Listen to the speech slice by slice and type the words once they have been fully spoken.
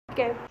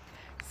Go.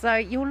 So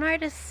you'll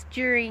notice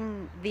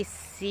during this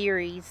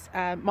series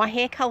my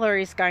hair colour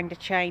is going to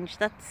change.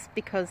 That's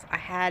because I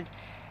had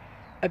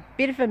a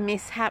bit of a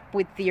mishap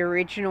with the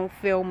original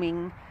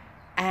filming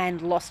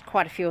and lost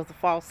quite a few of the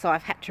files, so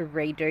I've had to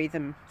redo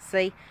them.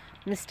 See,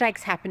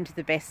 mistakes happen to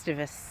the best of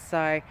us,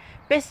 so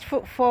best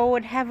foot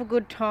forward, have a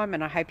good time,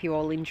 and I hope you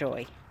all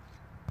enjoy.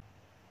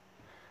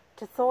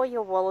 To thaw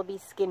your wallaby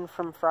skin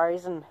from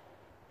frozen,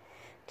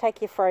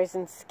 take your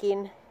frozen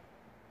skin,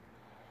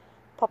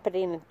 pop it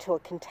into a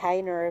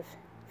container of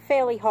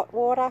fairly hot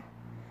water,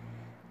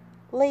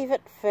 leave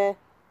it for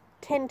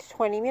 10 to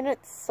 20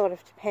 minutes, sort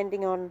of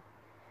depending on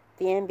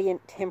the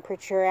ambient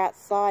temperature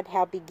outside,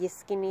 how big your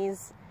skin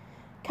is.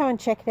 Come and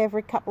check it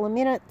every couple of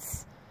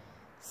minutes,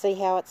 see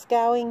how it's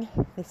going.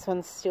 This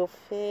one's still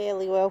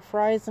fairly well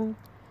frozen,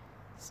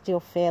 still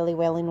fairly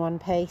well in one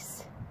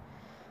piece.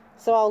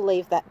 So I'll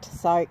leave that to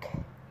soak.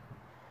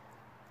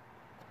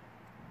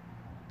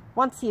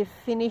 Once you've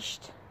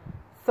finished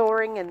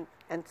thawing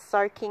and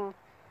soaking,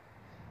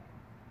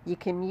 you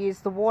can use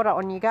the water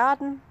on your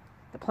garden.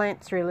 The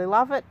plants really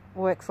love it.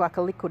 Works like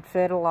a liquid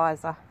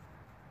fertiliser.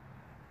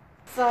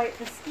 So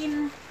the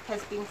skin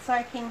has been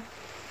soaking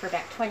for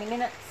about 20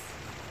 minutes.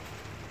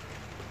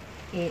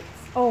 It's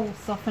all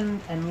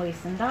softened and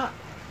loosened up.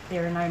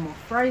 There are no more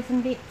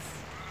frozen bits.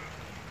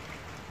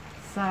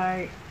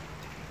 So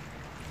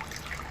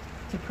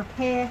to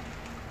prepare,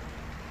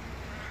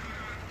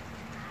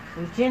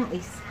 we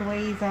gently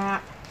squeeze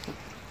out,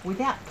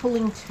 without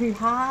pulling too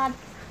hard,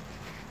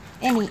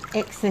 any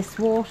excess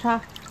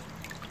water.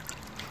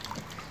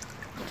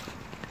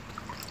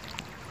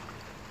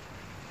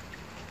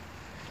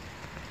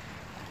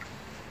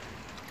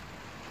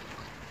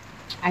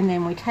 And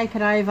then we take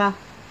it over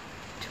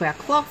to our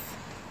cloth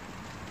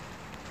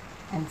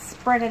and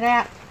spread it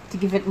out to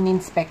give it an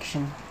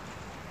inspection.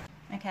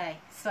 Okay,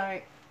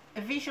 so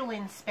a visual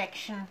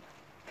inspection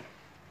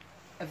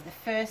of the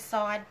first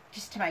side,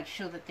 just to make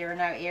sure that there are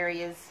no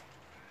areas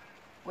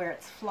where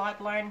it's fly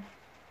blown.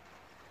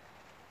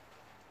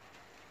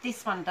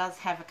 This one does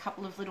have a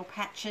couple of little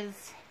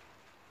patches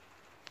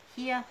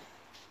here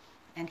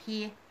and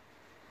here.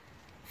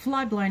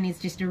 Fly blown is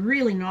just a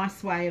really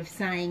nice way of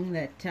saying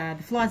that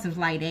the flies have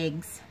laid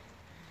eggs,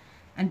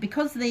 and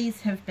because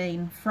these have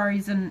been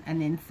frozen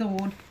and then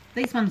thawed,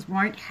 these ones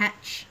won't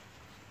hatch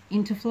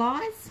into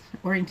flies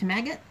or into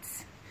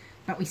maggots,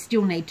 but we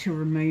still need to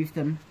remove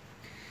them.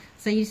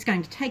 So you're just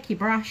going to take your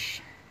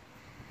brush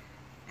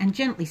and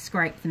gently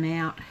scrape them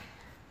out.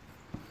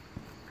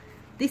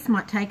 This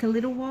might take a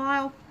little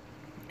while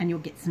and you'll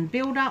get some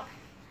build up.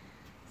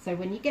 So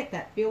when you get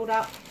that build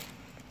up,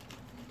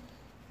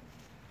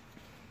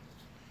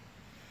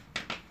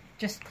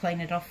 just clean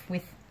it off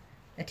with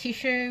a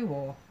tissue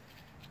or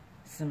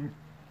some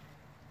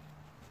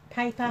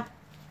paper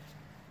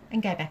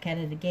and go back at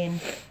it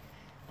again.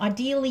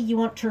 Ideally you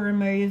want to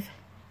remove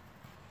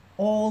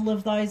all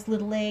of those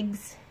little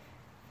eggs,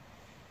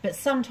 but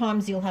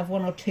sometimes you'll have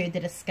one or two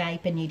that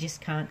escape and you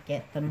just can't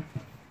get them.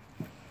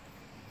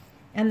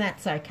 And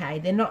that's okay.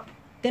 They're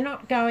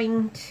not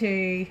going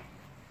to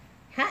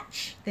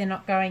hatch, they're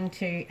not going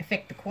to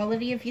affect the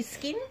quality of your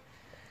skin,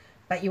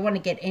 but you want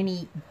to get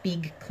any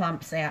big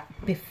clumps out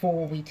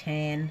before we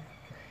tan.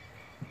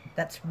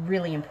 That's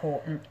really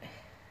important.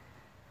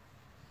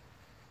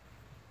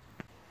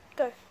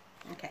 Go.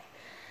 Okay,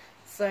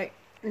 so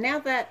now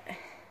that,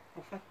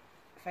 if I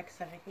focus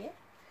over here,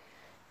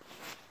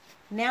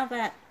 now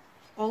that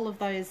all of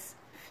those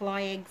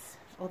fly eggs,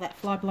 all that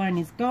fly blown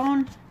is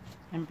gone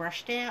and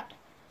brushed out,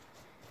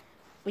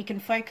 we can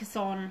focus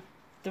on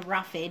the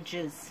rough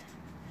edges.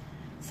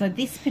 So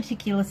this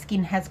particular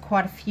skin has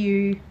quite a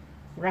few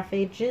rough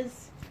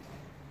edges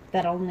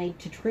that I'll need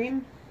to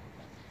trim.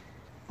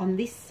 On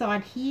this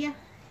side here,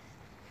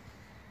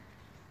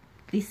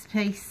 this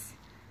piece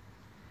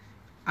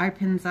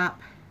opens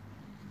up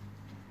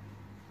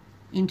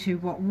into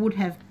what would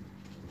have,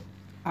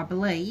 I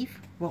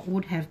believe, what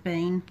would have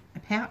been a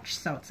pouch,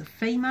 so it's a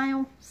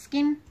female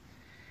skin,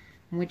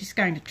 and we're just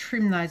going to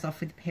trim those off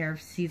with a pair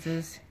of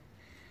scissors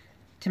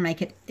to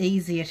make it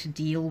easier to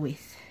deal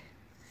with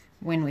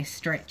when we're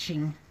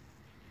stretching.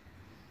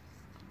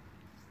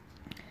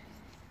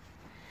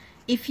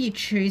 If you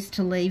choose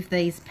to leave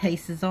these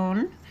pieces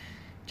on,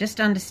 just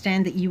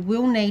understand that you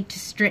will need to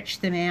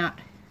stretch them out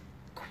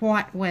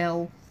quite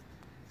well,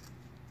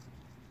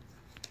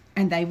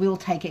 and they will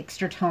take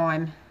extra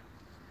time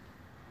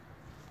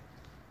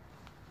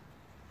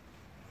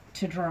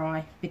to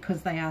dry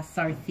because they are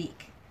so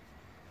thick.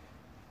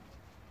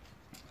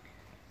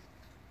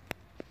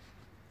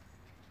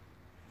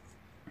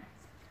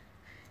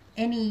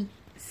 Any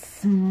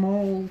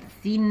small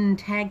thin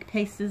tag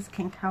pieces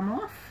can come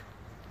off.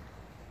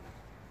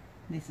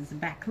 This is a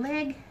back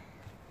leg.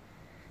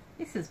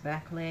 This is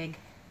back leg.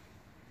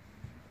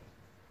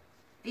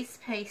 This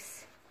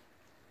piece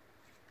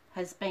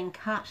has been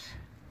cut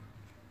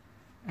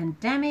and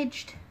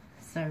damaged,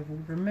 so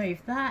we'll remove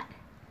that.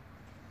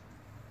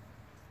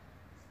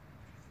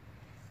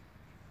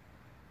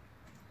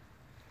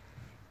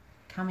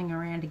 Coming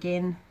around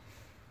again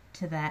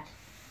to that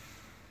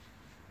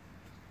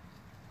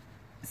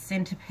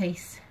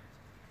centerpiece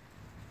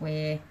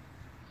where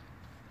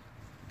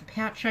the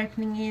pouch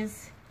opening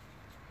is,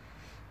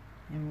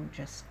 and we'll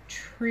just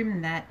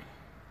trim that.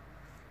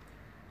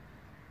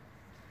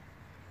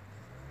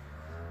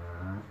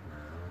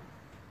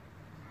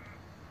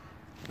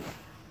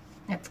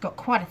 It's got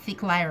quite a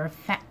thick layer of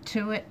fat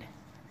to it,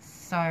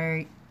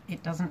 so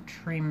it doesn't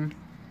trim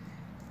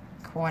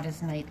quite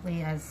as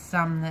neatly as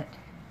some that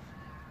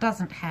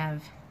doesn't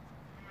have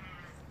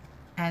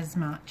as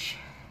much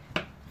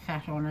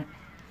fat on it.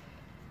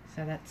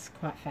 So that's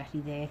quite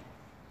fatty there.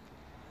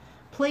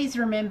 Please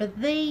remember,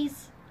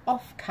 these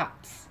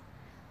offcuts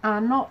are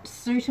not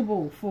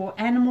suitable for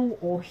animal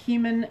or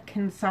human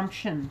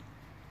consumption.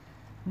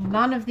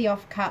 None of the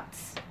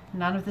offcuts,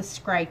 none of the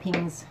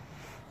scrapings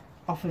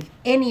off of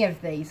any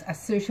of these are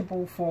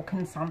suitable for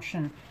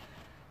consumption.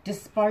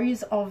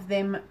 Dispose of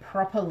them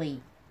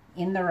properly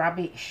in the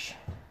rubbish.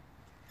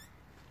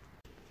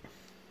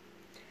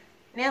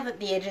 Now that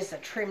the edges are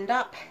trimmed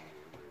up,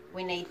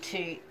 we need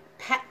to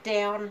pat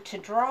down to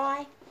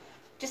dry.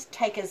 Just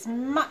take as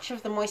much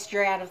of the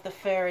moisture out of the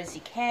fur as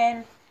you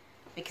can,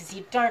 because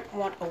you don't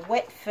want a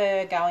wet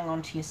fur going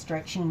onto your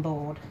stretching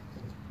board.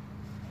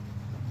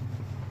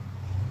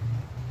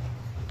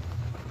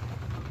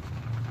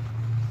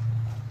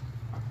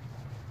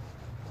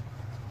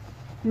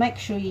 Make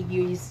sure you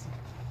use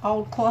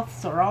old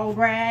cloths or old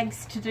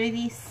rags to do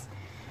this,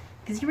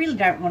 because you really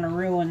don't want to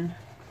ruin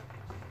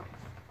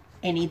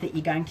any that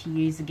you're going to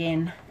use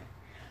again.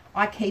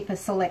 I keep a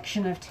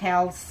selection of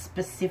towels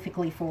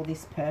specifically for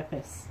this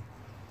purpose.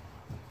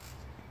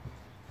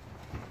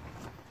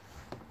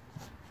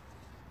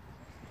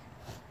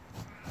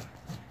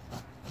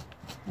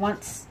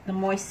 Once the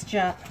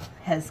moisture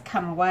has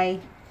come away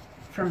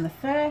from the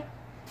fur,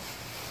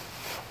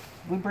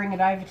 we bring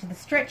it over to the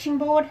stretching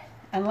board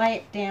and lay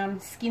it down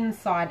skin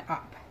side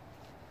up.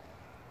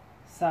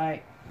 So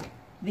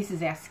this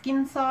is our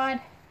skin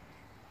side,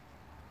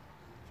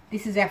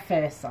 this is our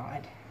fur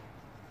side.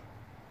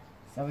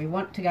 So we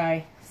want to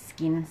go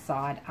skin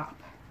side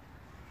up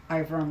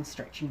over on the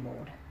stretching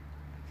board.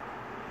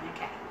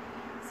 Okay,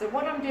 so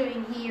what I'm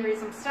doing here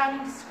is I'm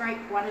starting to scrape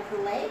one of the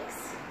legs.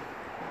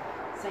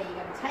 So you're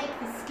going to take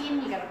the skin,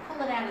 you're going to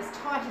pull it out as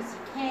tight as you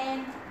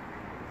can,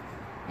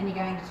 and you're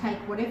going to take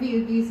whatever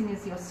you're using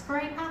as your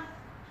scraper,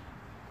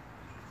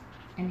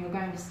 and you're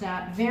going to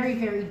start very,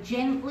 very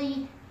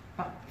gently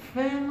but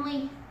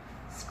firmly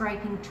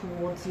scraping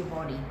towards your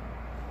body.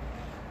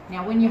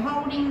 Now when you're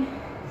holding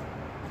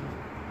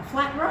a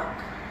flat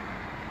rock,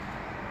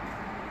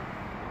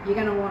 you're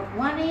going to want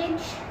one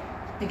edge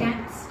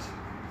against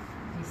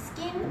your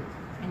skin,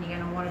 and you're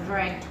going to want to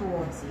drag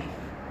towards you.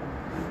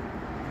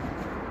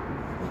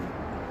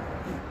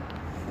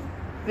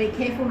 Be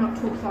careful not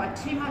to apply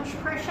too much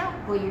pressure,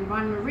 or you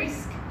run the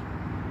risk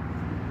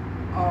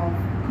of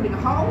putting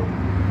a hole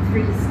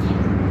through your skin,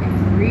 and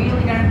you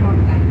really don't want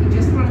that. You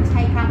just want to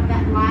take up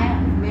that layer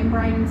of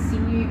membrane,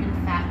 sinew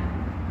and fat.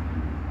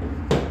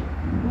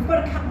 We've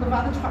got a couple of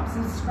other types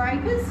of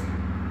scrapers.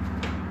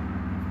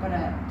 We've got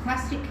a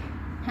plastic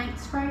paint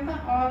scraper.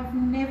 I've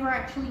never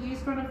actually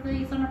used one of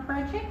these on a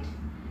project,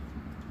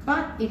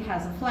 but it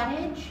has a flat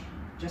edge.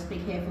 Just be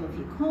careful of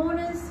your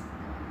corners,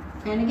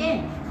 and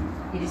again,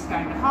 you're just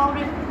going to hold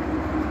it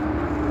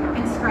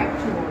and scrape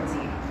towards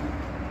you.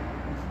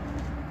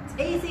 It's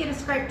easier to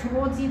scrape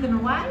towards you than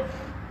away,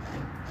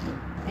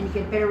 and you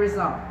get better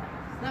result.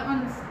 So that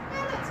one's,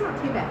 that's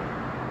not too bad.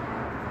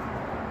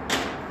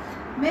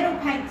 Metal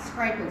paint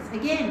scrapers.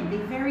 Again, be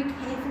very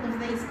careful of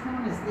these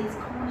corners. These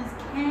corners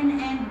can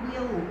and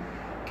will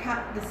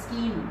cut the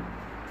skin.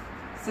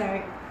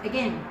 So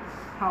again,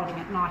 holding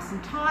it nice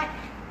and tight,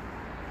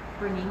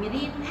 bringing it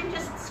in and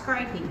just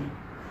scraping.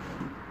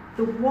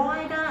 The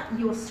wider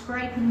your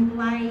scraping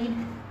blade,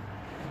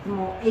 the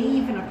more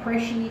even a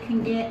pressure you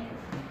can get,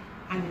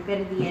 and the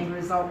better the end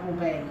result will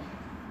be.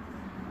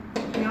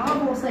 Now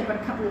I've also got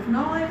a couple of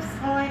knives.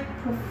 I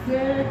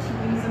prefer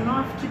to use a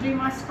knife to do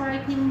my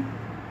scraping,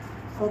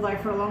 although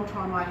for a long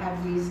time I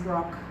have used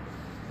rock.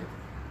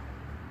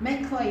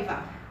 Meat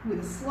cleaver with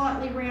a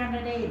slightly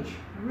rounded edge.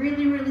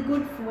 Really, really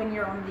good for when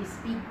you're on this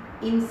big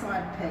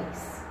inside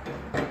piece.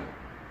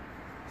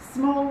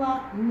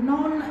 Smaller,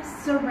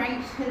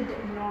 non-serrated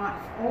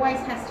knife. Always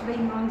has to be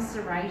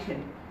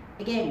non-serrated.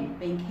 Again,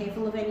 being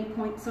careful of any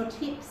points or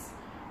tips.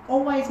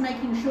 Always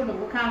making sure to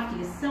look after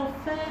yourself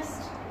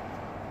first.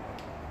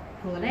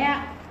 Pull it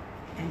out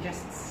and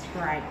just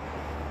scrape.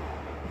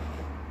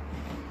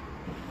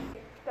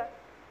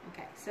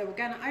 Okay, so we're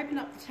going to open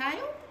up the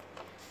tail.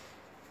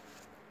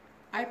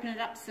 Open it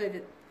up so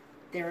that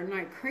there are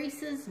no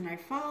creases, no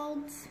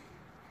folds.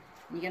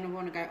 You're going to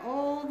want to go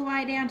all the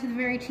way down to the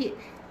very tip.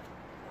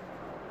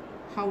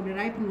 Hold it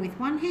open with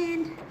one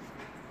hand,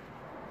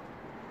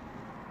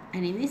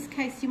 and in this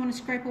case you want to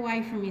scrape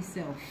away from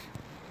yourself.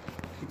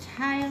 The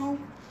tail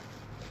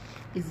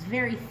is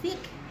very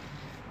thick.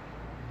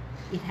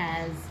 It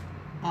has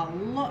a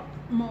lot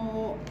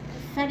more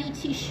fatty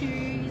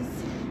tissues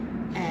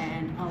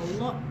and a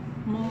lot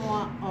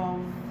more of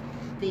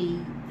the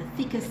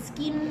thicker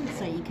skin,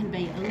 so you can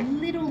be a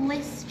little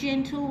less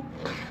gentle.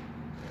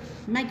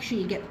 Make sure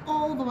you get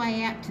all the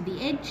way out to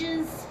the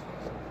edges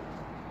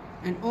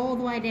and all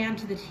the way down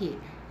to the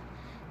tip.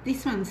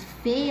 This one's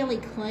fairly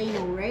clean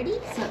already,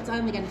 so it's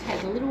only going to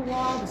take a little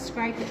while to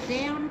scrape it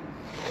down.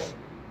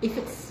 If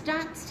it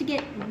starts to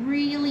get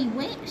really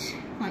wet,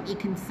 like you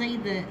can see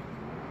the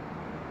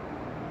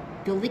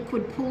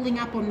liquid pooling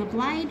up on the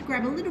blade,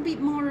 grab a little bit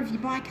more of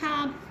your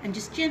bicarb and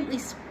just gently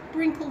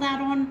sprinkle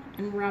that on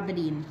and rub it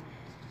in.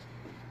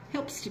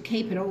 Helps to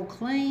keep it all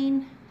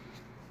clean.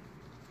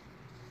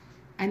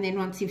 And then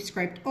once you've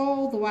scraped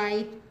all the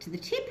way to the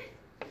tip,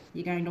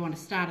 you're going to want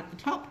to start at the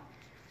top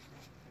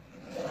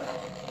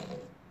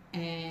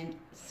and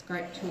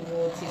scrape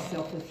towards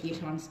yourself a few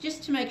times,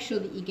 just to make sure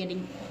that you're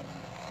getting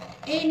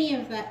any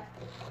of that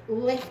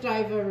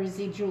leftover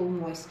residual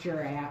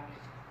moisture out.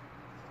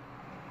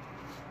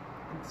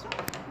 And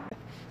stop.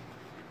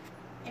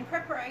 In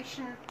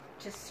preparation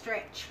to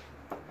stretch,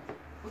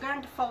 we're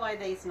going to follow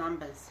these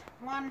numbers: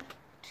 1,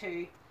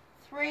 2,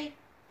 3,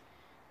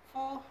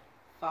 4,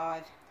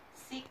 5,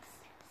 6,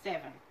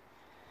 7.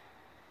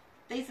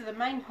 These are the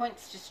main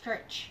points to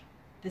stretch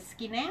the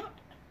skin out,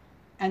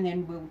 and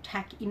then we'll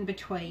tack in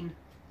between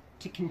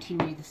to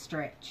continue the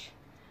stretch.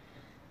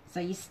 So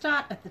you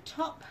start at the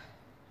top.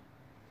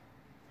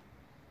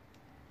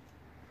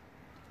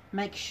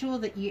 Make sure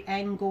that you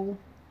angle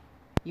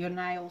your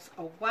nails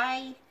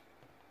away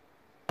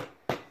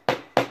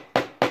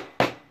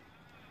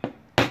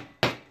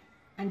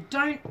and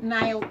don't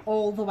nail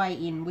all the way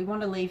in. We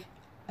want to leave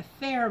a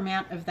fair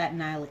amount of that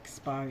nail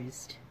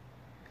exposed.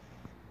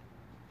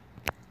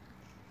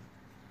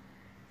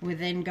 We're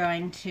then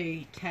going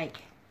to take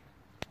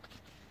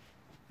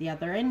the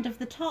other end of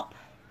the top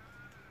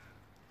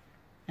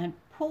and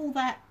pull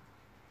that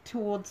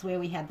towards where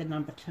we had the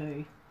number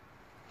 2.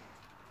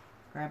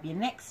 Grab your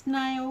next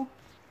nail,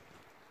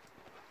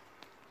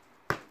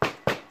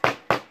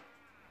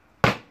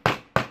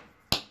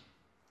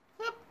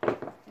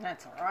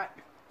 that's alright.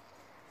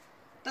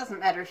 Doesn't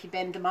matter if you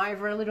bend them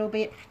over a little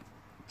bit,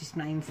 just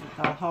means that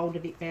they'll hold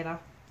a bit better.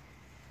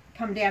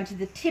 Come down to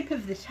the tip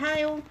of the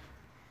tail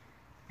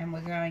and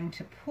we're going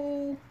to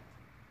pull.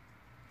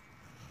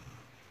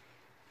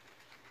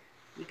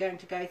 You're going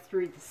to go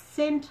through the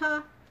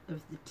center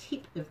of the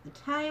tip of the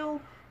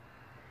tail.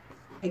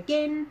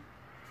 Again,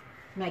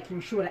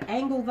 making sure to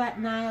angle that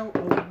nail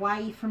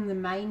away from the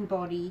main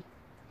body.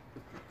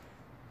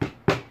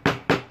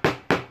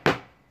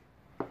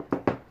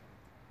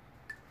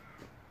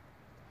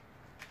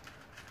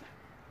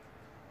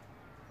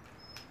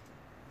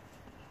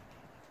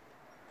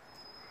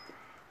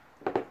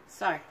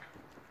 So,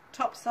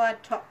 top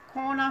side, top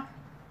corner.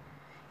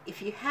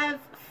 If you have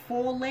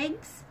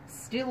forelegs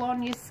still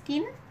on your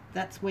skin,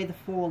 that's where the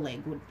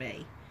foreleg would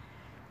be.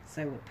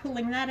 So we're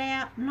pulling that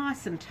out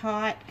nice and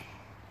tight,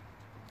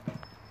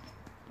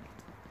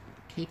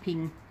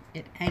 keeping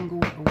it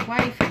angled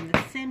away from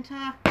the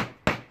center.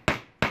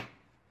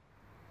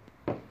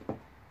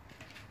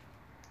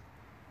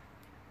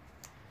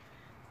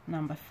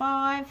 Number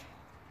 5,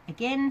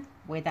 again,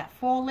 where that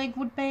foreleg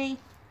would be,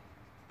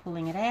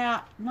 pulling it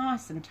out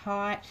nice and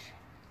tight,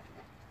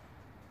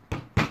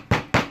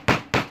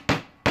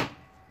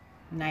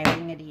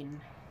 nailing it in.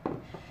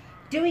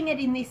 Doing it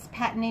in this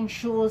pattern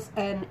ensures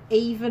an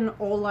even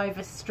all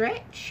over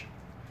stretch.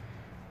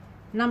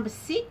 Number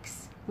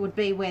 6 would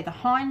be where the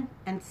hind,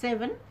 and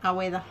 7 are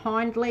where the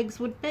hind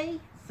legs would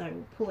be. So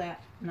we'll pull out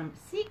number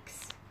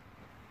 6,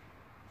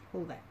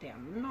 pull that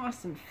down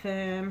nice and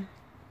firm.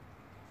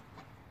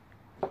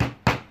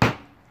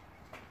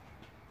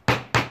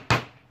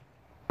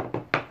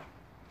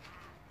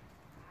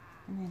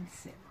 And then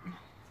 7.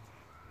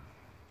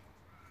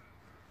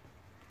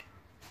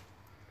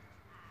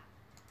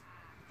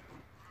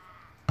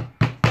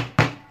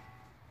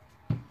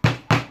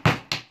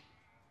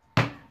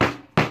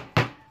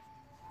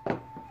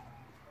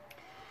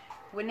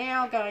 We're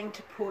now going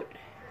to put,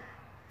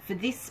 for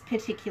this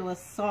particular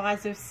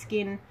size of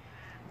skin,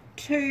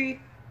 2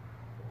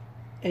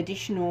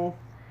 additional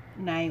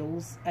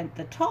nails at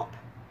the top,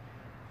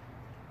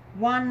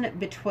 one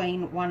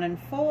between 1 and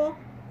 4,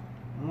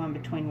 and one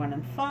between 1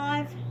 and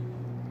 5,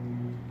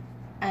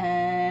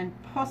 and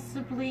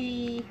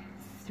possibly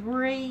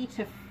 3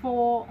 to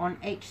 4 on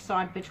each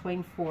side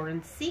between 4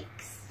 and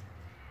 6,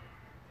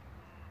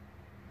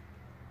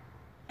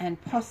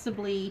 and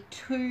possibly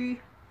 2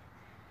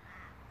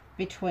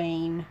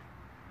 between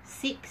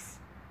 6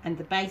 and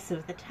the base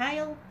of the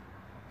tail.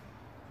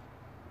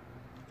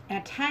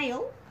 Our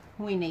tail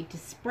we need to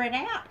spread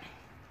out,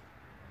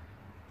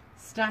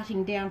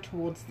 starting down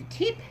towards the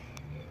tip.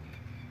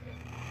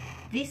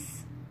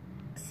 This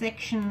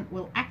section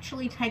will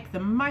actually take the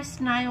most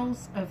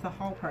nails of the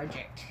whole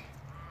project.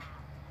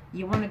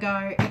 You want to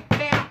go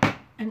about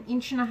 1.5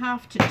 inches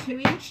to 2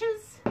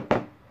 inches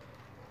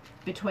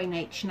between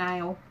each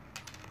nail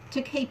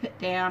to keep it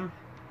down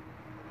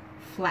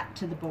flat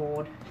to the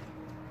board.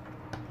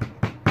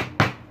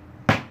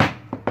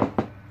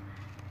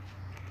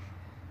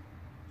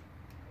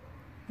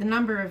 The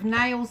number of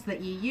nails that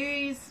you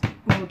use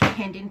will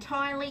depend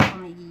entirely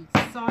on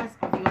the size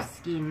of your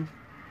skin.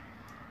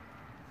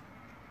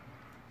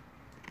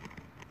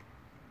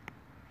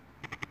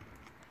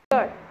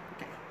 Okay.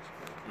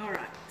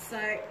 Alright,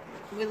 so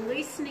we're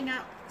loosening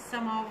up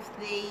some of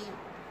the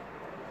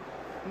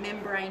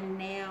membrane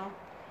now.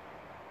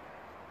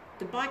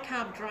 The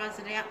bicarb dries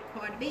it out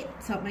quite a bit,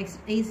 so it makes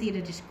it easier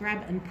to just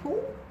grab and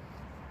pull.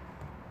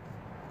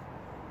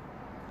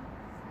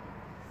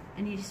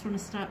 And you just want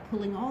to start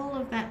pulling all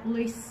of that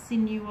loose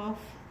sinew off,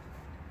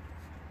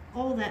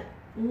 all that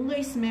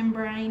loose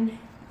membrane.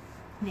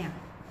 Now,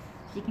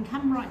 you can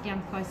come right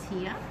down close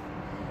here.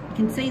 You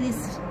can see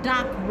this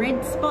dark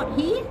red spot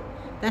here.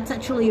 That's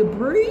actually a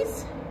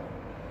bruise.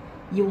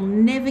 You'll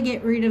never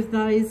get rid of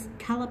those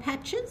colour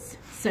patches,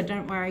 so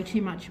don't worry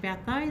too much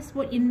about those.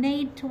 What you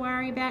need to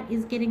worry about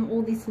is getting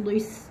all this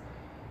loose,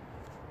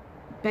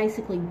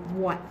 basically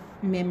white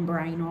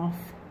membrane off,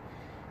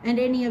 and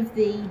any of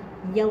the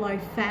yellow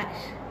fat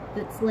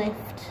that's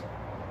left,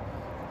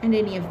 and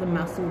any of the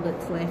muscle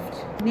that's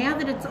left. Now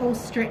that it's all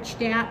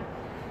stretched out,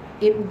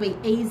 it will be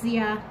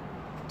easier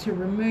to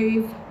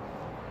remove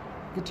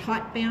the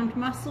tight bound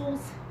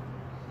muscles.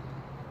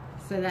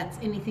 So that's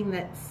anything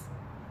that's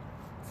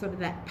sort of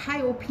that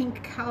pale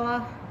pink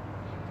colour,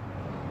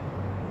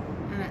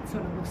 and that's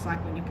what it looks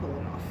like when you pull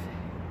it off.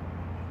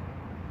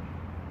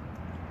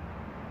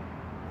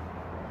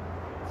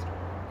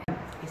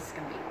 This is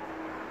going to be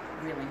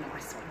a really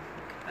nice one.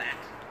 Look at that.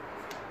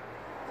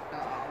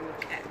 Oh,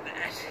 look at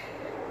that.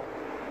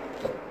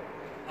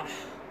 Oh,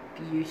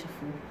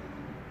 beautiful.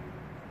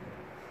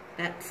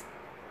 That's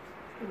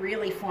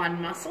really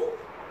fine muscle.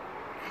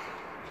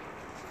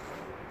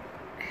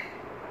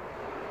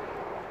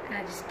 And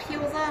it just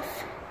peels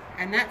off,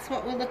 and that's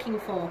what we're looking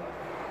for.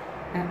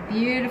 That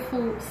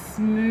beautiful,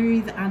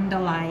 smooth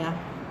underlayer.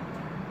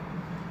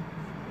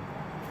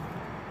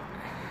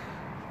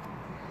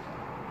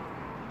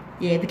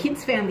 Yeah, the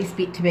kids found this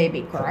bit to be a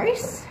bit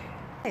gross.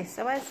 Okay,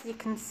 so as you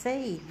can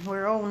see,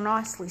 we're all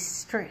nicely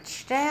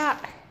stretched out.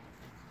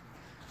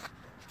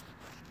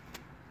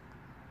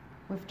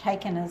 We've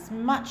taken as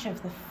much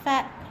of the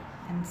fat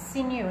and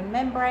sinew and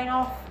membrane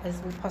off as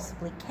we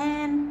possibly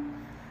can.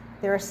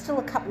 There are still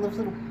a couple of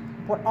little,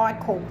 what I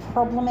call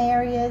problem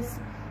areas.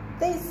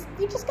 These,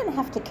 you're just going to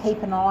have to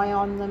keep an eye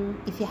on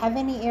them. If you have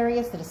any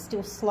areas that are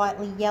still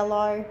slightly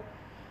yellow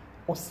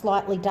or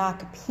slightly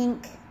darker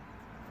pink,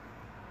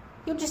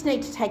 you'll just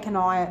need to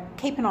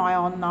keep an eye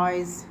on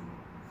those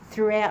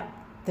throughout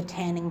the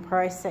tanning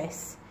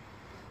process.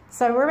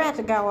 So we're about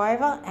to go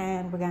over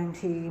and we're going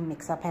to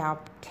mix up our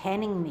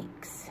tanning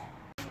mix.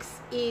 Mix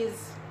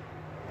is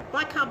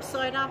bicarb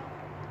soda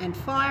and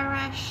fire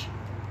ash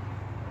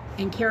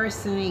and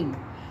kerosene.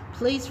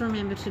 Please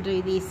remember to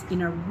do this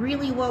in a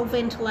really well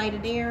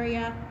ventilated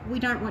area. We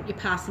don't want you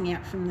passing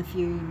out from the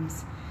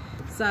fumes.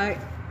 So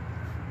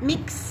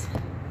mix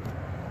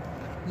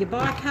your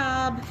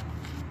bicarb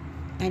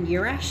and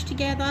your ash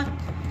together.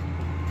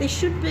 There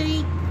should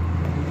be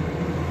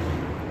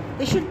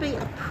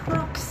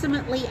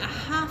approximately a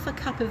half a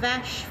cup of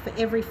ash for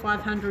every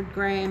 500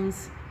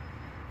 grams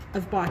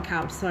of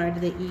bicarb soda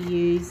that you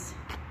use.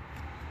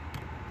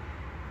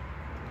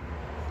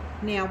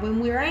 Now, when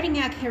we're adding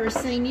our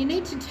kerosene, you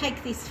need to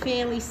take this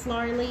fairly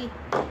slowly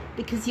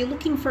because you're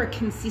looking for a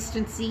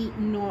consistency,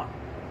 not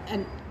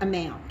an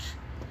amount.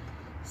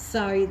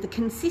 So the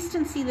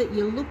consistency that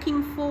you're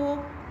looking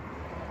for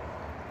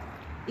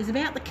is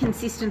about the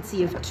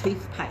consistency of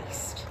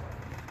toothpaste.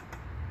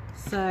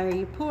 So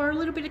you pour a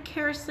little bit of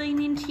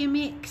kerosene into your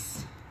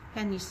mix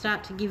and you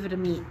start to give it a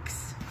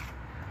mix.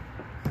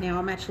 Now,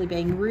 I'm actually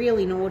being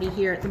really naughty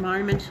here at the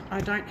moment. I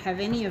don't have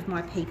any of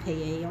my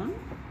PPE on,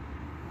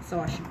 so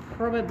I should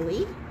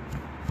probably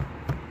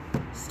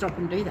stop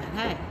and do that,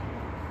 hey?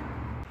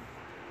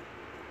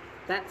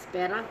 That's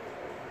better.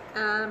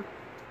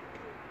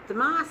 The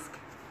mask,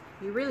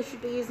 you really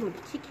should be using a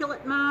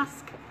particulate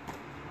mask,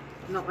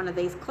 not one of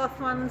these cloth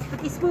ones, but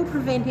this will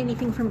prevent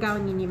anything from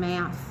going in your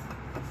mouth.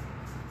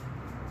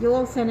 You'll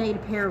also need a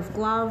pair of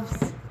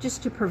gloves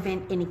just to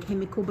prevent any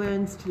chemical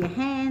burns to your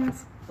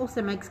hands.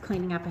 Also makes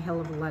cleaning up a hell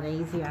of a lot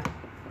easier.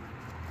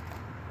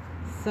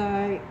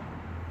 So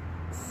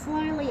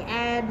slowly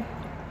add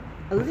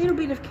a little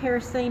bit of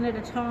kerosene at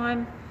a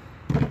time.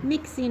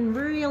 Mix in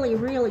really,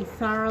 really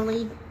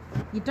thoroughly.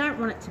 You don't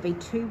want it to be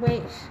too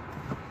wet.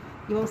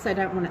 You also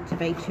don't want it to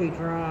be too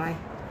dry.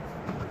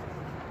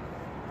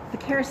 The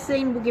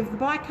kerosene will give the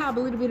bicarb a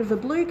little bit of a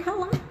blue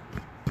colour,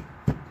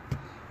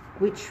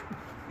 which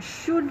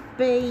should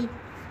be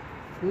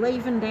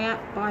leavened out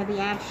by the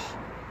ash.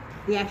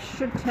 The ash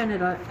should turn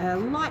it a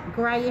light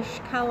greyish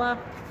colour.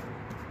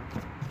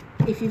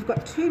 If you've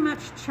got too much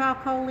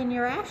charcoal in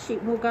your ash,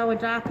 it will go a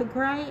darker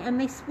grey, and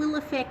this will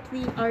affect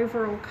the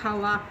overall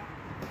colour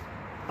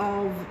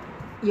of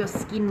your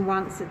skin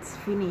once it's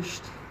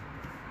finished.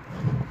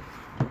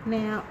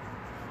 Now,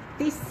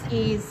 this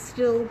is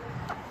still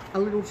a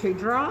little too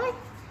dry.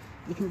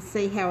 You can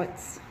see how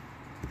it's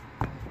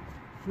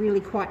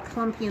really quite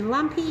clumpy and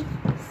lumpy,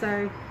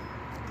 so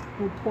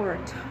we'll pour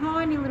a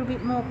tiny little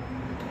bit more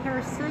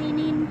kerosene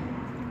in.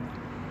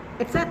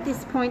 it's at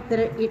this point that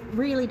it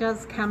really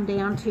does come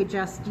down to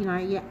just, you know,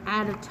 you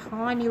add a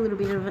tiny little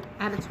bit of it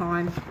at a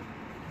time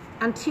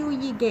until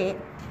you get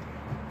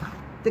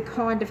the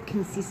kind of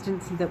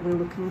consistency that we're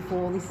looking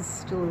for. This is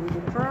still a little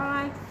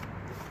dry,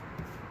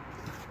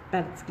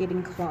 but it's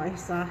getting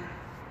closer.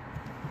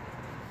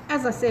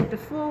 As I said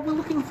before, we're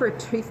looking for a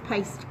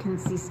toothpaste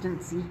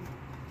consistency.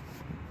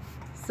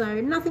 So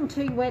nothing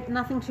too wet,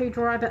 nothing too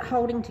dry, but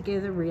holding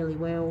together really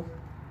well.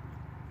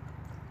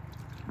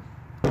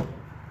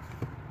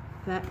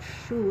 That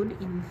should,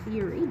 in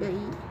theory, be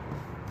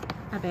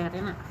about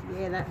enough.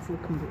 Yeah, that's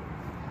looking good.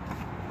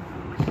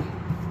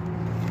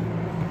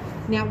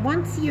 Now,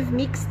 once you've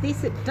mixed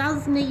this, it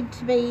does need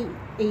to be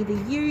either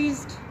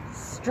used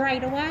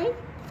straight away,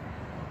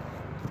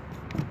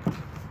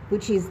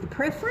 which is the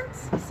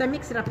preference. So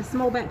mix it up a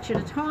small batch at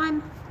a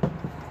time.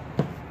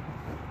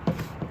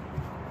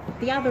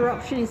 The other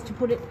option is to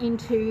put it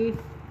into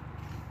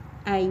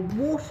a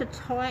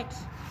watertight,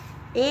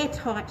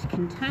 airtight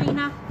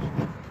container.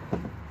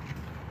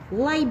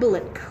 Label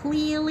it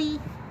clearly.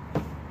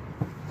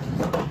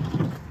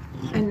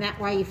 And that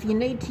way, if you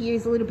need to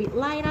use a little bit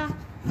later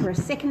for a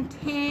second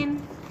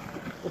tan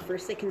or for a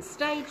second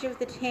stage of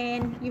the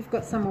tan, you've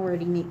got some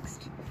already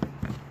mixed.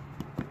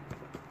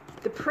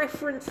 The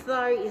preference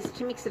though is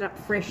to mix it up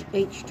fresh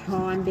each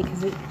time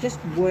because it just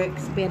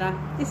works better.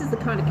 This is the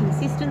kind of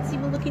consistency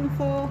we're looking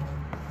for.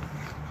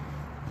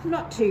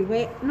 Not too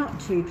wet, not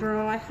too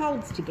dry,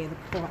 holds together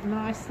quite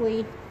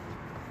nicely.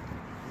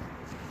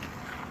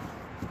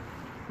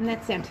 And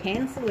that's our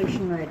tan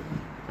solution ready.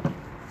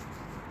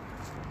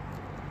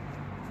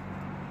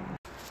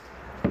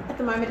 At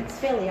the moment it's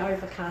fairly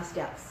overcast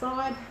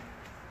outside,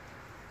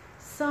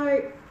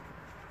 so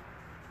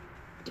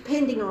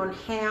depending on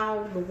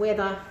how the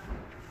weather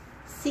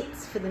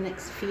sits for the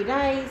next few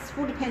days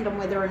will depend on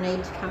whether I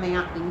need to come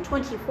out in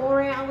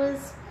 24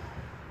 hours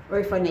or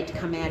if I need to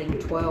come out in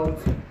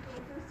 12.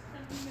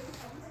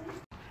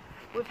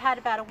 We've had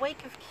about a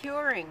week of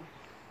curing.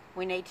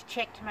 We need to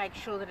check to make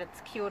sure that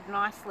it's cured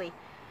nicely.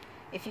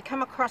 If you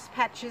come across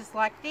patches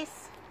like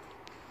this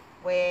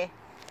where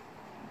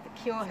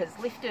the cure has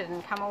lifted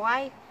and come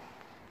away,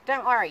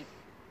 don't worry,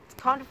 it's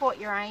kind of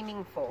what you're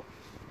aiming for.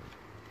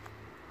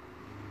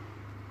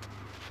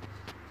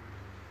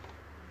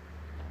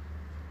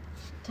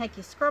 Take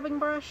your scrubbing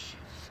brush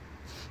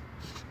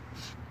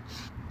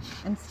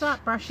and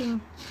start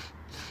brushing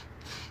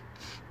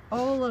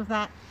all of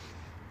that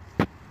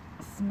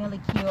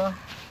smelly cure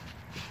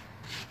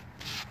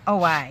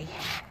away.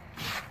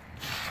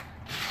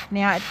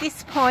 Now at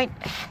this point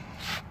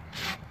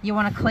you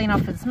want to clean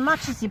off as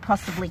much as you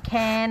possibly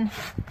can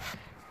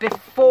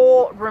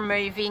before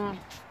removing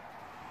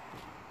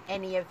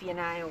any of your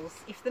nails.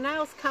 If the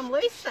nails come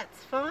loose, that's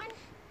fine,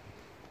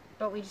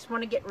 but we just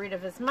want to get rid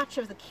of as much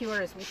of the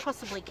cure as we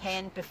possibly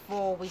can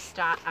before we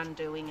start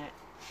undoing it.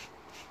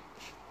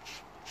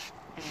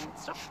 And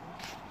stop.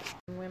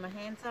 Where my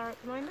hands are at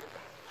the moment.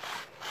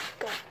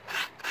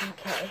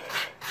 Okay,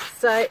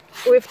 so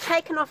we've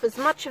taken off as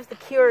much of the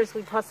cure as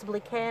we possibly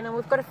can, and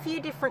we've got a few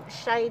different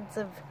shades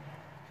of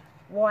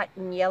white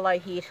and yellow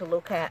here to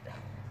look at.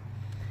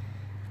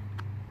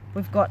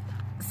 We've got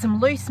some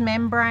loose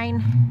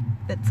membrane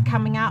that's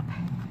coming up,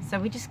 so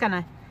we're just going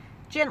to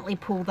gently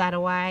pull that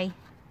away,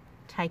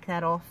 take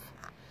that off.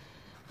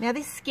 Now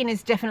this skin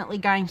is definitely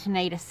going to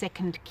need a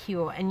second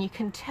cure, and you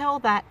can tell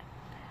that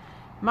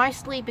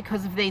mostly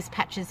because of these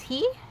patches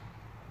here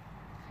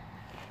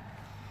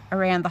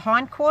around the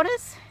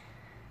hindquarters,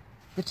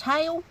 the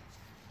tail,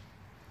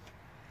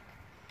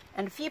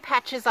 and a few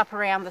patches up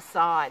around the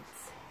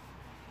sides.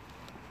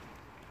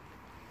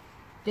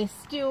 They're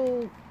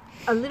still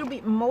a little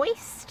bit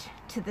moist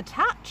to the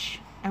touch,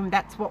 and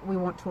that's what we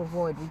want to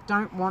avoid. We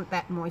don't want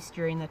that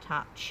moisture in the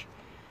touch.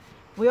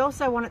 We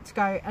also want it to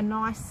go a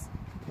nice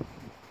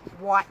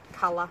white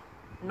colour,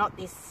 not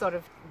this sort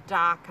of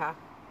darker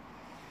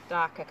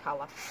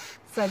colour.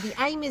 So the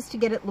aim is to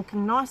get it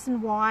looking nice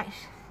and white,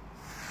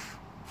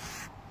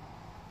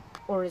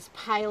 or as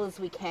pale as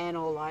we can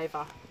all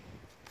over.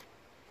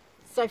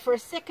 So for a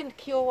second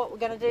cure, what we're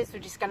going to do is we're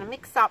just going to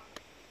mix up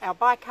our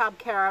bicarb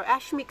Caro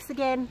ash mix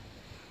again,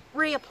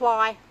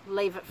 reapply,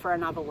 leave it for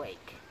another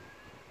week.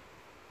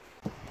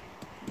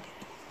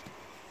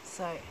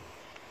 So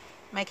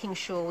making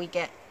sure we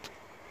get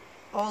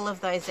all of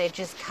those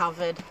edges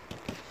covered.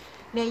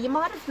 Now you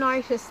might have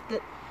noticed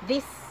that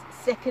this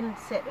second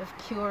set of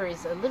cure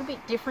is a little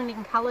bit different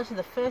in colour to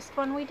the first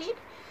one we did.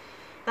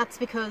 That's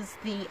because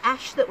the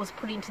ash that was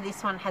put into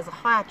this one has a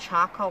higher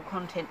charcoal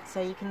content,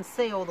 so you can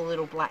see all the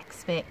little black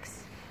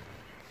specks.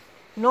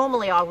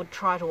 Normally I would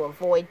try to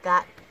avoid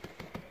that,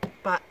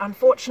 but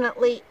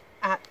unfortunately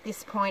at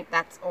this point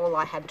that's all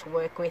I had to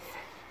work with.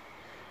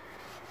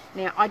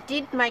 Now I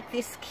did make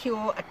this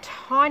cure a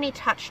tiny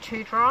touch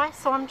too dry,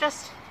 so I'm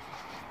just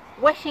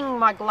wetting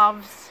my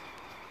gloves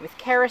with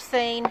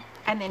kerosene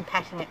and then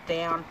patting it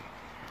down.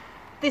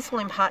 This will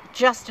impart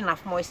just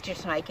enough moisture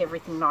to make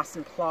everything nice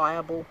and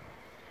pliable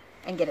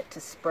and get it to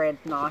spread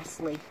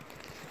nicely.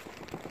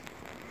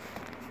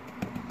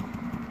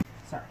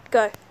 Sorry.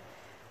 Go.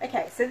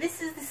 Okay, so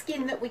this is the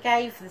skin that we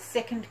gave the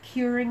second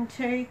curing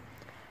to.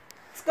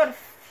 It's got a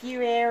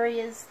few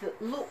areas that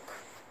look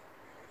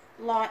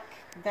like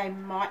they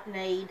might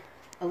need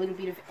a little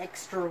bit of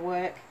extra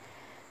work.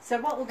 So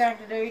what we're going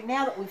to do,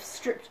 now that we've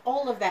stripped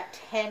all of that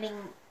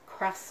tanning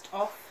crust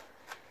off,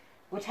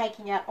 we're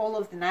taking out all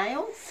of the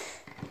nails.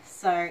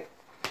 So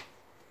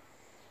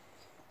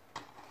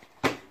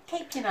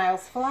keep your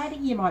nails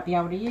floating, you might be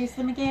able to use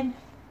them again.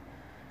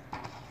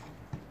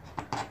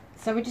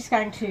 So we're just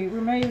going to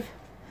remove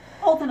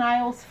all the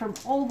nails from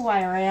all the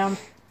way around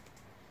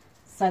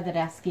so that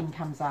our skin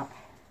comes up.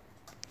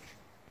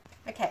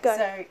 Okay,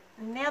 so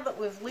now that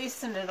we've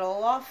loosened it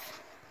all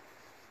off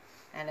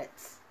and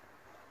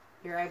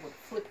you're able to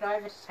flip it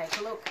over to take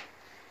a look.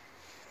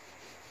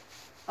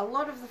 A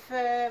lot of the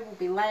fur will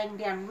be laying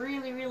down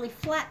really, really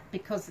flat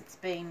because it's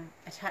been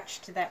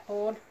attached to that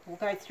board. We'll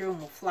go through and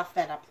we'll fluff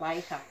that up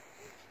later.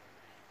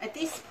 At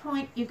this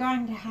point, you're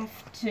going to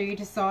have to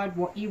decide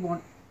what you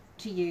want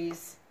to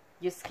use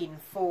your skin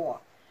for.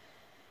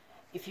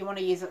 If you want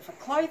to use it for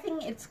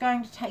clothing, it's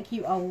going to take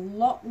you a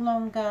lot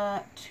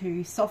longer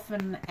to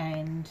soften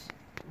and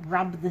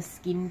rub the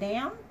skin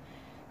down.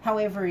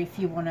 However, if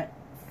you want it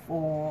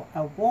for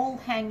a wall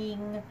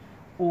hanging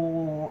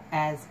or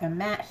as a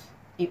mat,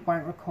 it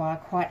won't require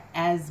quite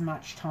as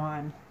much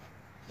time.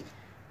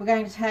 We're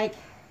going to take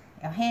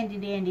our handy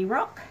dandy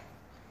rock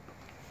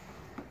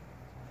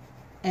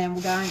and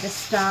we're going to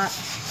start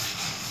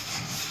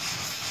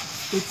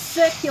with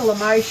circular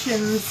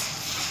motions,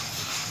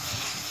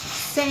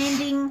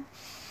 sanding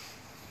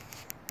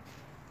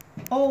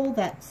all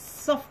that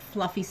soft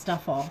fluffy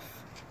stuff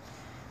off.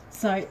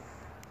 So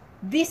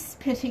this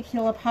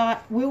particular part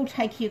will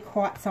take you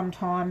quite some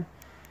time.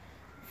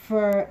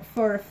 For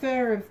a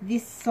fur of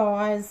this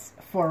size,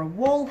 for a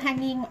wall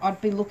hanging, I'd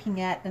be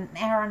looking at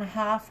 1.5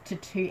 hours to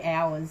 2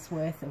 hours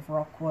worth of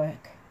rock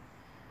work.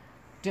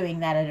 Doing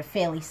that at a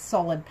fairly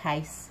solid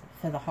pace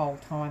for the whole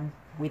time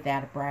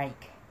without a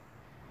break.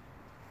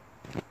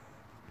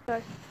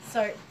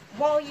 So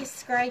while you're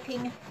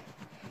scraping,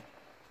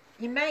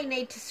 you may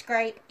need to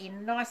scrape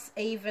in nice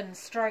even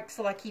strokes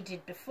like you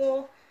did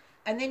before,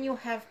 and then you'll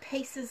have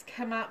pieces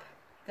come up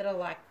that are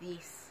like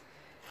this,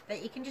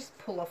 that you can just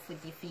pull off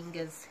with your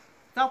fingers.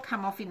 They'll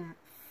come off in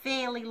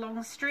fairly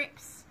long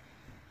strips,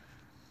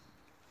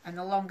 and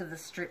the longer the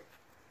strip,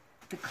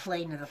 the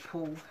cleaner the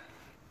pull.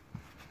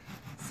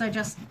 So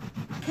just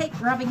keep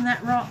rubbing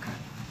that rock,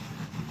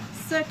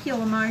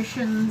 circular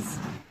motions,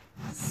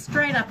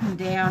 straight up and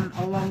down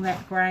along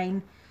that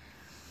grain.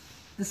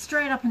 The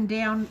straight up and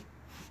down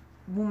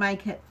will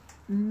make it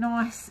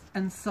nice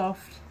and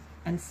soft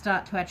and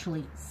start to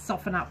actually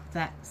soften up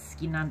that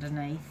skin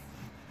underneath.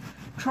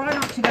 Try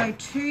not to go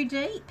too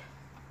deep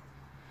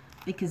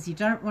because you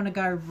don't want to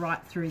go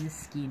right through the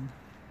skin.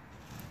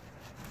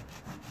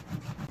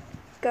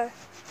 Go.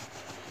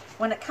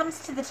 When it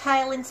comes to the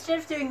tail, instead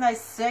of doing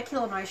those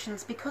circular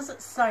motions, because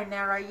it's so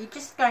narrow, you're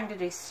just going to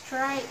do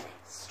straight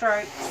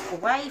strokes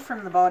away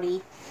from the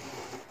body,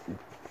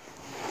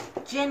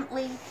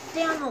 gently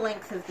down the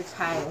length of the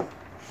tail.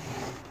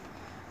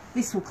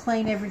 This will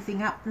clean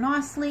everything up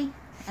nicely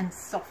and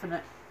soften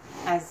it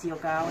as you're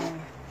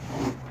going.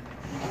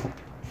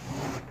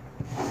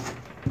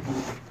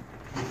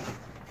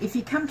 If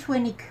you come to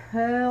any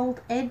curled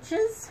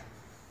edges,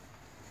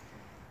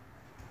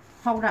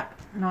 hold up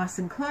nice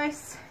and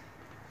close.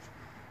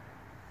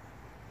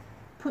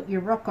 Put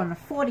your rock on a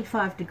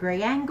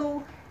 45-degree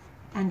angle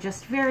and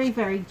just very,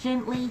 very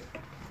gently,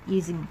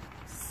 using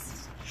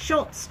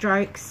short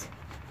strokes,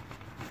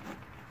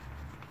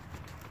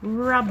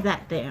 rub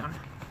that down.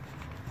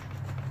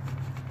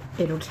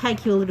 It'll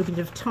take you a little bit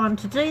of time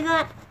to do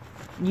that.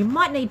 You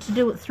might need to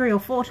do it 3 or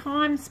 4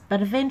 times,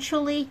 but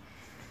eventually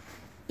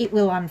it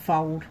will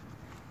unfold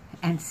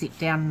and sit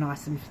down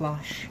nice and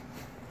flush.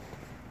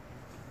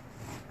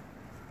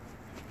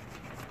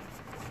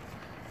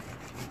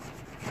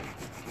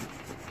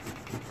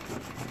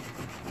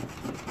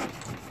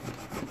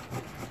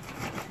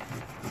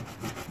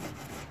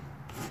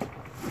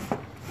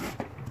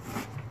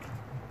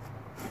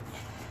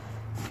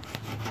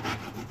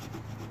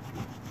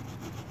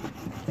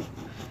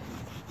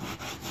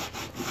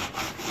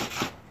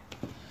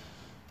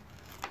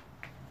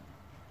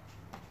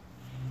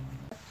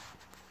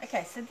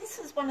 Okay, so this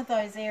is one of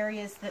those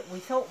areas that we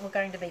thought were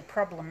going to be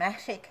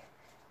problematic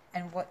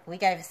and what we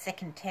gave a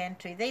second tan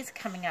to. These are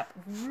coming up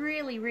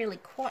really, really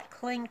quite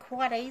clean,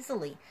 quite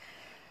easily,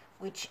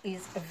 which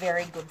is a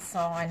very good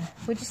sign.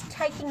 We're just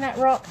taking that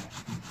rock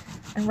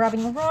and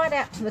rubbing right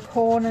out to the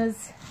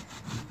corners.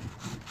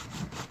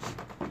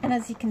 And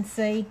as you can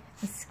see,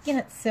 the skin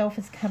itself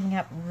is coming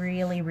up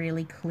really,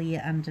 really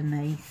clear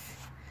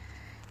underneath.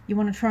 You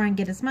want to try and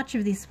get as much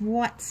of this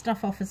white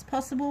stuff off as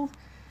possible.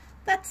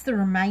 That's the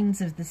remains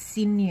of the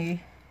sinew,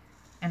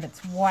 and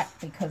it's white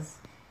because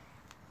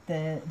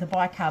the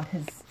bicarb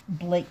has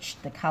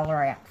bleached the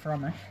colour out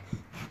from it.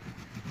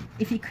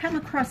 If you come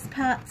across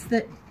parts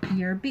that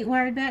you're a bit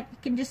worried about, you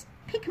can just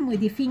pick them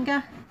with your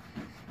finger.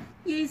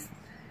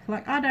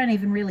 Like I don't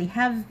even really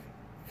have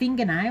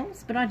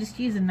fingernails, but I just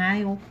use a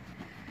nail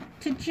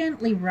to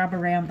gently rub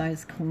around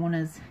those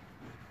corners,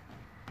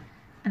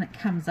 and it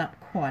comes up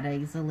quite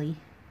easily.